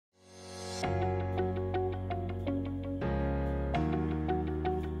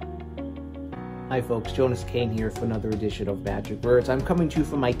Hi folks, Jonas Cain here for another edition of Magic Words. I'm coming to you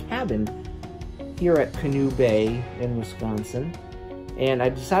from my cabin here at Canoe Bay in Wisconsin, and I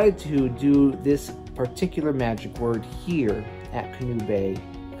decided to do this particular magic word here at Canoe Bay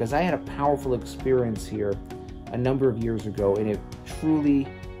because I had a powerful experience here a number of years ago, and it truly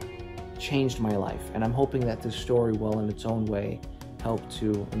changed my life. And I'm hoping that this story will, in its own way, help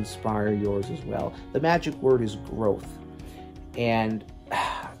to inspire yours as well. The magic word is growth, and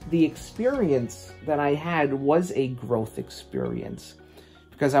the experience that I had was a growth experience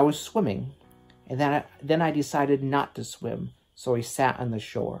because I was swimming, and then I decided not to swim, so I sat on the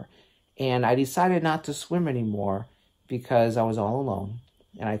shore. And I decided not to swim anymore because I was all alone.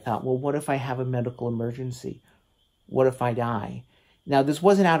 And I thought, well, what if I have a medical emergency? What if I die? Now, this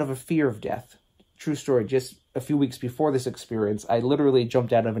wasn't out of a fear of death. True story, just a few weeks before this experience, I literally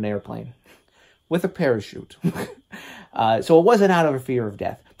jumped out of an airplane with a parachute. So it wasn't out of a fear of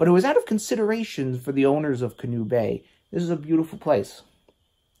death, but it was out of consideration for the owners of Canoe Bay. This is a beautiful place,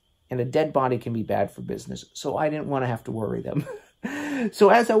 and a dead body can be bad for business, so I didn't want to have to worry them. So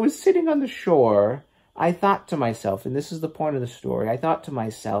as I was sitting on the shore, I thought to myself, and this is the point of the story, I thought to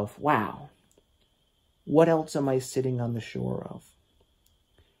myself, wow, what else am I sitting on the shore of?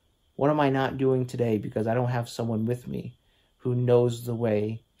 What am I not doing today because I don't have someone with me who knows the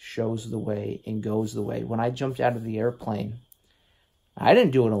way, shows the way, and goes the way? When I jumped out of the airplane, I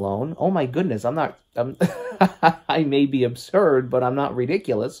didn't do it alone. Oh my goodness, I may be absurd, but I'm not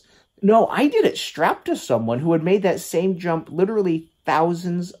ridiculous. No, I did it strapped to someone who had made that same jump literally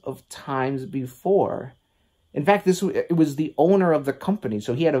thousands of times before. In fact, it was the owner of the company,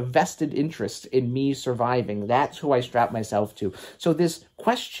 so he had a vested interest in me surviving. That's who I strapped myself to. So this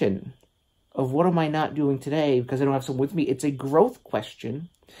question of what am I not doing today because I don't have someone with me, it's a growth question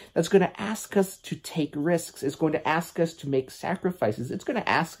that's going to ask us to take risks. It's going to ask us to make sacrifices. It's going to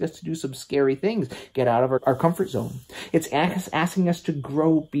ask us to do some scary things, get out of our comfort zone. It's asking us to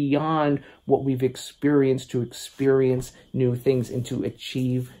grow beyond what we've experienced, to experience new things and to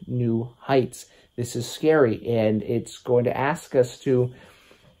achieve new heights. This is scary, and it's going to ask us to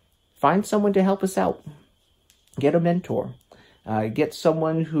find someone to help us out. Get a mentor. Get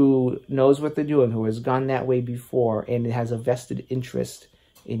someone who knows what they're doing, who has gone that way before, and has a vested interest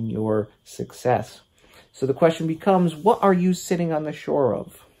in your success. So the question becomes, what are you sitting on the shore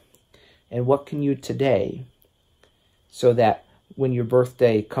of? And what can you today, so that when your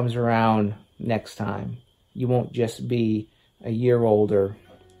birthday comes around next time, you won't just be a year older,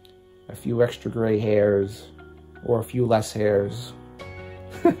 a few extra gray hairs, or a few less hairs,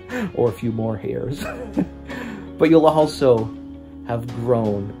 or a few more hairs, but you'll also have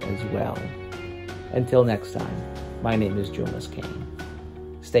grown as well. Until next time, my name is Jonas Cain.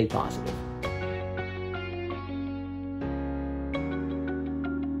 Stay positive.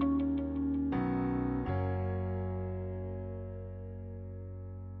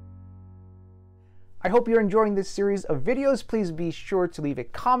 I hope you're enjoying this series of videos. Please be sure to leave a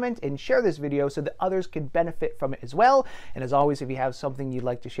comment and share this video so that others can benefit from it as well. And as always, if you have something you'd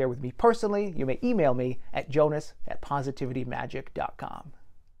like to share with me personally, you may email me at jonas@positivitymagic.com.